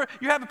true, you're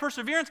having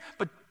perseverance,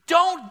 but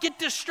don't get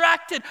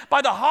distracted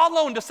by the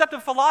hollow and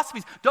deceptive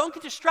philosophies. Don't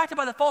get distracted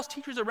by the false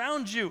teachers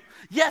around you.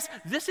 Yes,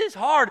 this is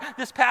hard,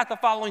 this path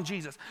of following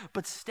Jesus,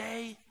 but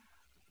stay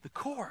the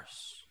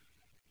course.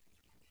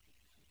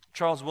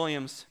 Charles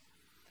Williams,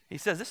 he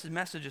says this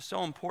message is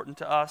so important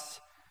to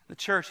us, the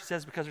church, he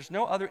says, because there's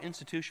no other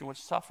institution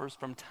which suffers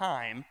from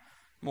time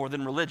more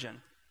than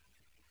religion.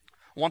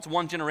 Once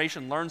one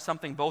generation learns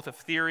something both of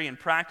theory and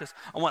practice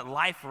on what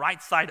life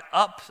right side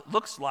up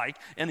looks like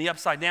in the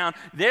upside down,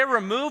 they're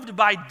removed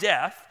by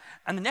death,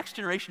 and the next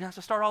generation has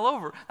to start all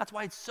over. That's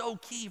why it's so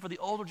key for the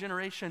older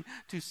generation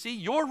to see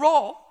your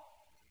role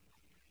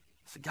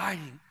as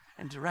guiding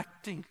and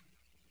directing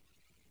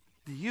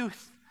the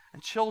youth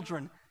and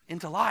children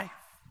into life,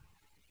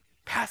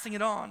 passing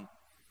it on.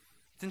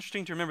 It's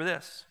interesting to remember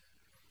this.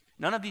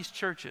 None of these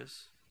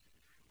churches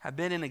have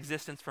been in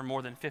existence for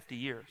more than 50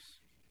 years.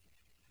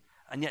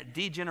 And yet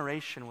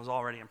degeneration was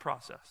already in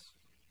process.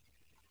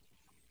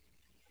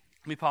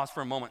 Let me pause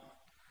for a moment,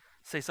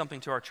 say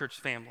something to our church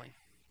family.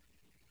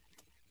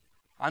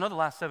 I know the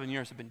last 7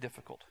 years have been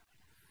difficult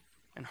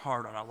and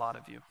hard on a lot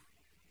of you.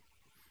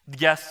 The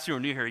guests who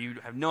are new here, you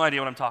have no idea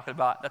what I'm talking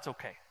about. That's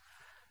okay.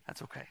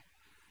 That's okay.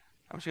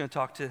 I'm just going to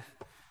talk to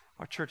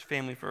our church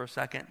family for a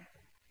second.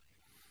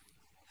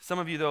 Some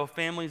of you, though,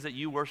 families that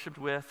you worshiped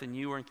with and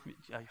you were in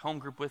a home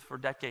group with for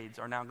decades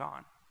are now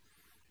gone.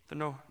 They're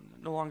no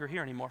longer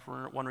here anymore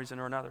for one reason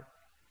or another.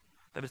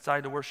 They've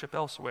decided to worship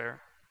elsewhere.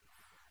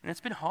 And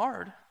it's been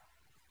hard.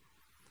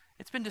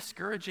 It's been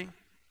discouraging.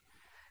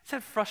 It's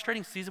a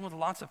frustrating season with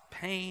lots of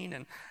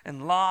pain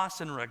and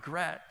loss and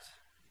regret.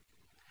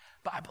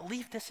 But I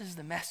believe this is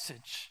the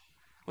message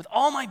with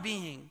all my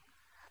being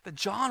that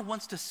John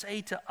wants to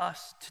say to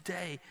us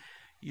today.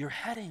 You're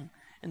heading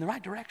in the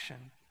right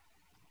direction.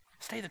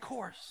 Stay the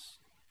course.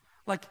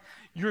 Like,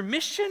 your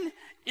mission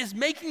is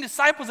making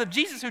disciples of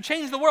Jesus who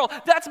change the world.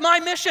 That's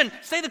my mission.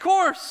 Stay the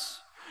course.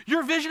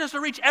 Your vision is to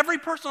reach every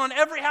person on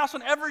every house,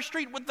 on every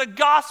street with the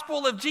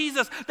gospel of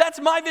Jesus.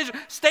 That's my vision.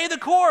 Stay the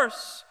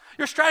course.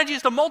 Your strategy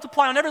is to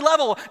multiply on every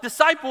level,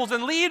 disciples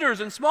and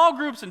leaders and small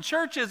groups and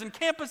churches and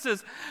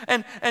campuses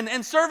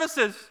and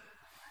services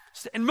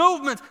and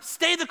movements.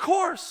 Stay the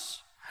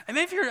course. And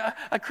maybe if you're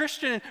a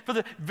Christian, for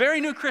the very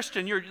new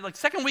Christian, you're like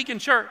second week in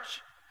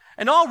church,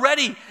 and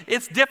already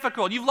it's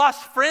difficult. You've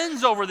lost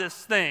friends over this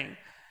thing.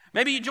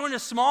 Maybe you joined a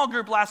small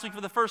group last week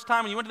for the first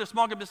time, and you went to the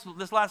small group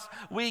this last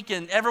week,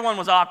 and everyone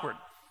was awkward.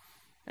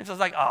 And so it's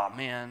like, oh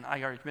man,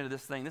 I already committed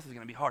this thing. This is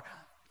going to be hard.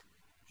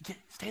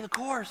 Stay the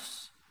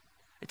course.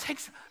 It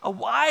takes a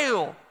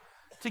while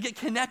to get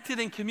connected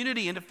in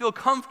community and to feel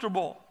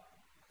comfortable.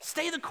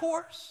 Stay the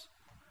course.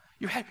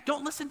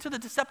 Don't listen to the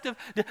deceptive,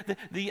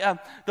 the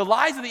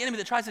lies of the enemy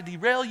that tries to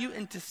derail you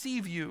and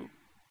deceive you.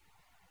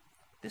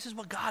 This is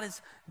what God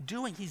is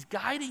doing. He's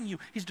guiding you.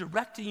 He's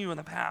directing you on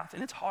the path.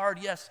 And it's hard,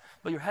 yes,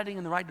 but you're heading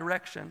in the right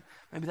direction.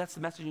 Maybe that's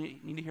the message you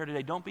need to hear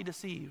today. Don't be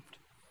deceived.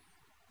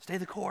 Stay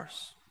the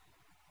course.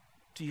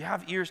 Do you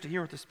have ears to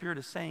hear what the Spirit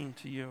is saying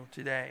to you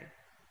today?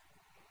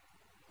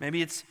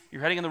 Maybe it's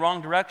you're heading in the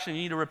wrong direction.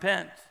 You need to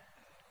repent.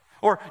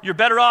 Or you're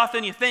better off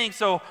than you think,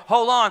 so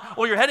hold on.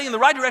 Or you're heading in the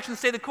right direction.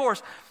 Stay the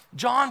course.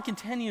 John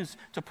continues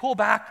to pull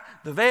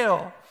back the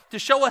veil to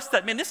show us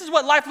that, man, this is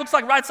what life looks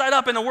like right side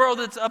up in a world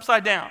that's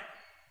upside down.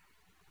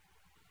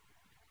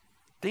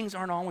 Things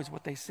aren't always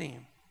what they seem.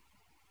 And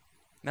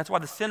that's why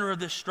the center of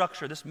this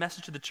structure, this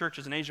message to the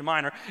churches in Asia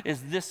Minor,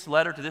 is this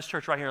letter to this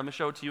church right here. Let me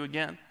show it to you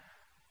again.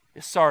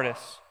 It's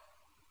Sardis.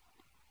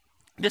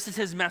 This is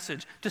his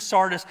message to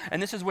Sardis,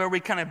 and this is where we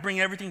kind of bring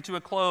everything to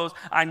a close.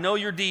 I know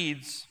your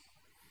deeds.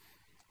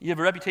 You have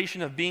a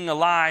reputation of being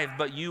alive,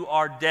 but you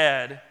are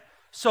dead.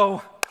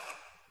 So,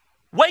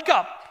 wake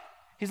up.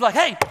 He's like,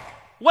 hey,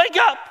 wake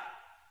up.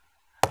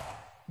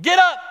 Get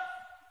up.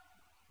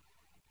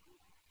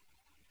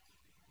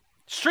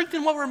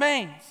 Strengthen what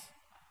remains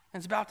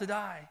and is about to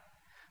die.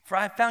 For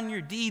I have found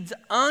your deeds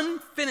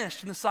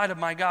unfinished in the sight of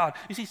my God.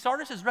 You see,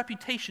 Sardis'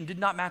 reputation did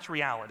not match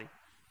reality.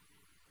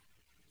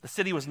 The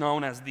city was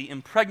known as the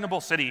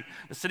impregnable city,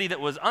 the city that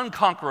was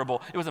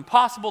unconquerable. It was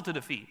impossible to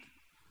defeat.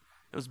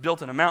 It was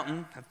built in a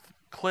mountain, had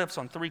cliffs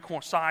on three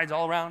sides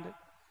all around it.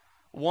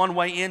 One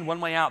way in, one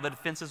way out. The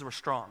defenses were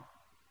strong.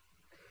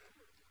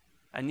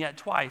 And yet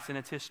twice in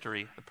its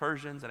history, the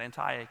Persians and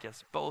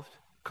Antiochus both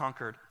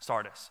conquered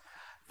Sardis.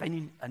 They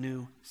need a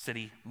new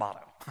city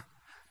motto.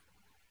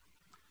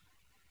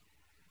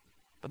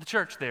 But the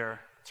church there,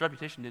 its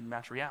reputation didn't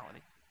match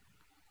reality.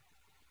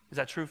 Is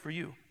that true for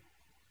you?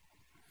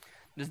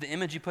 Does the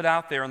image you put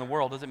out there in the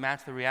world, does it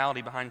match the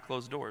reality behind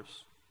closed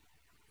doors?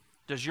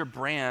 Does your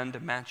brand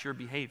match your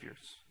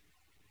behaviors?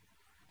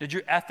 Did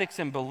your ethics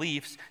and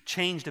beliefs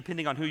change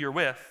depending on who you're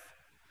with?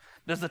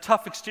 Does the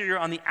tough exterior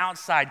on the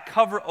outside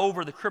cover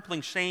over the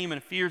crippling shame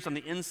and fears on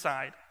the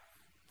inside?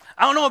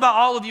 I don't know about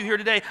all of you here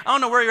today. I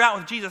don't know where you're at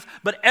with Jesus,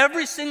 but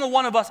every single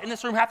one of us in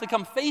this room have to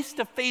come face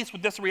to face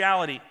with this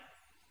reality.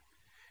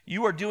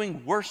 You are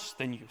doing worse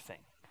than you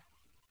think.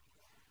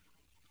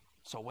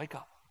 So wake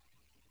up.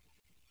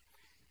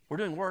 We're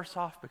doing worse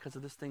off because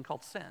of this thing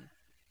called sin.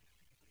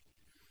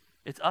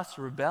 It's us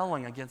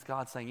rebelling against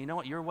God, saying, you know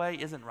what, your way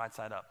isn't right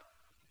side up.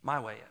 My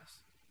way is.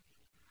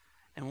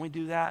 And when we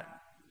do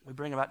that, we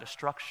bring about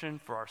destruction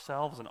for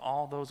ourselves and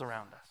all those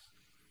around us.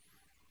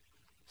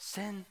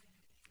 Sin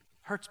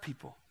hurts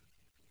people.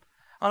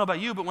 I don't know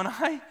about you, but when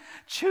I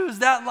choose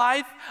that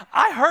life,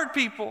 I hurt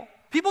people.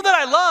 People that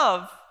I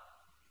love.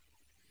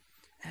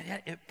 And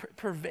yet it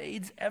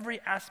pervades every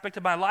aspect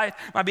of my life,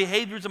 my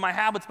behaviors and my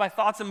habits, my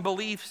thoughts and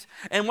beliefs.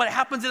 And what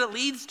happens is it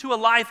leads to a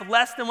life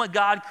less than what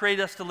God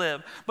created us to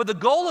live. But the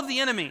goal of the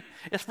enemy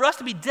is for us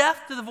to be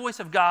deaf to the voice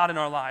of God in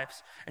our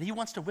lives. And he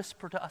wants to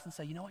whisper to us and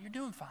say, you know what, you're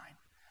doing fine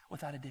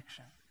with that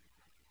addiction.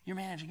 You're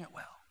managing it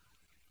well.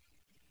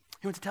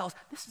 He wants to tell us,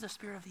 this is the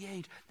spirit of the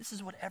age. This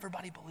is what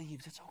everybody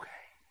believes. It's okay.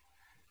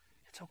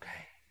 It's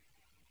okay.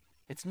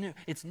 It's new.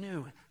 It's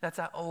new. That's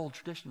that old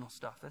traditional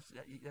stuff.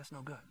 That's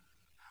no good.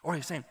 Or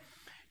he's saying,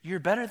 you're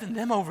better than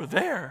them over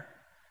there.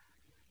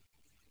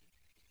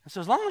 And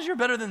so as long as you're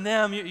better than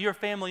them, your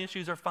family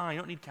issues are fine. You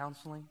don't need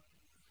counseling.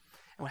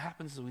 And what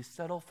happens is we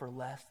settle for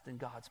less than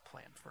God's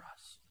plan for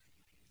us.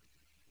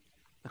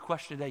 The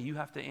question today you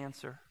have to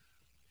answer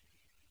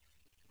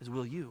is,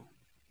 will you?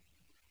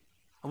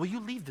 And will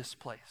you leave this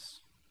place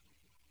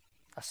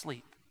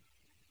asleep,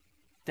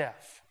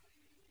 deaf,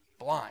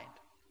 blind?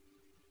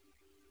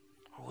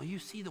 Or will you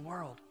see the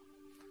world?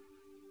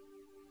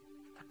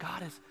 That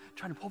God is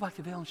trying to pull back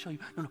the veil and show you,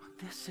 no,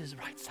 this is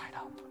right side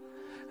up.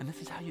 And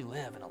this is how you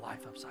live in a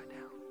life upside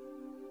down.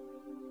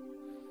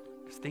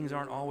 Because things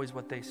aren't always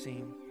what they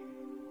seem.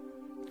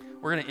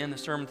 We're going to end the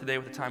sermon today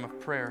with a time of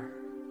prayer.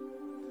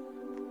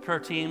 prayer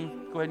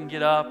team, go ahead and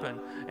get up.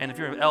 And if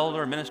you're an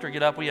elder or minister,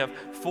 get up. We have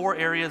 4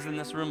 areas in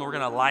this room that we're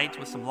going to light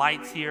with some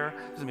lights here.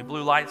 There's going to be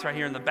blue lights right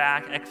here in the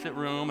back, exit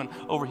room, and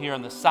over here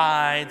on the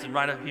sides, and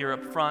right up here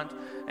up front.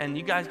 And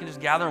you guys can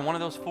just gather in one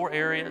of those 4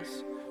 areas,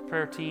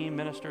 prayer team,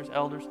 ministers,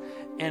 elders.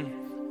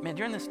 And man,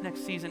 during this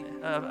next season,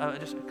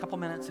 just a couple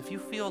minutes, if you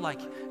feel like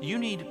you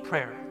need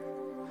prayer,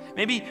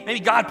 maybe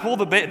God pulled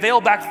the veil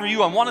back for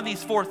you on one of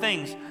these 4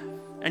 things,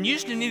 and you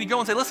just need to go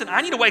and say, listen,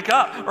 I need to wake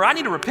up, or I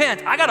need to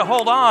repent, I got to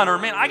hold on, or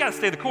man, I got to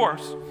stay the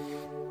course.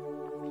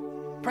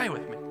 Pray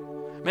with me.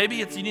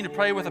 Maybe it's you need to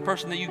pray with a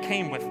person that you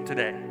came with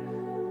today.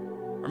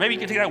 Or maybe you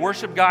can take that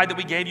worship guide that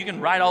we gave, you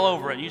can write all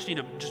over it, and you just need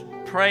to just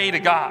pray to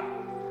God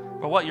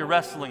for what you're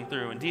wrestling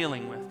through and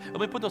dealing with. Let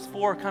me put those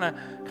 4 kind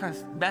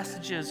of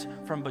messages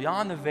from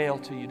beyond the veil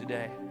to you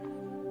today.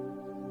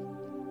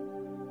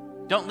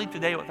 Don't leave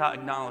today without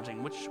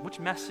acknowledging which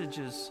message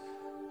is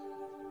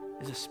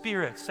a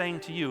spirit saying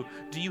to you,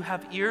 do you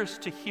have ears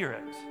to hear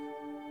it?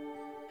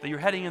 That you're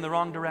heading in the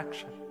wrong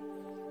direction.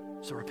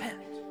 So repent.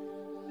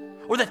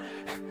 Or that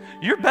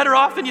you're better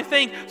off than you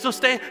think, so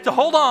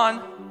hold on.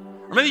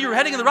 Or maybe you're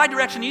heading in the right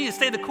direction, you need to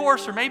stay the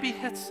course. Or maybe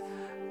it's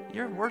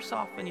you're worse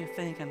off than you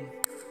think, and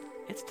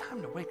it's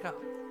time to wake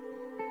up.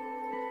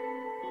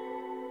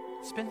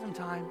 Spend some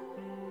time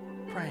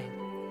praying.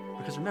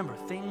 Because remember,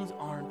 things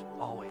aren't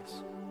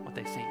always what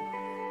they seem.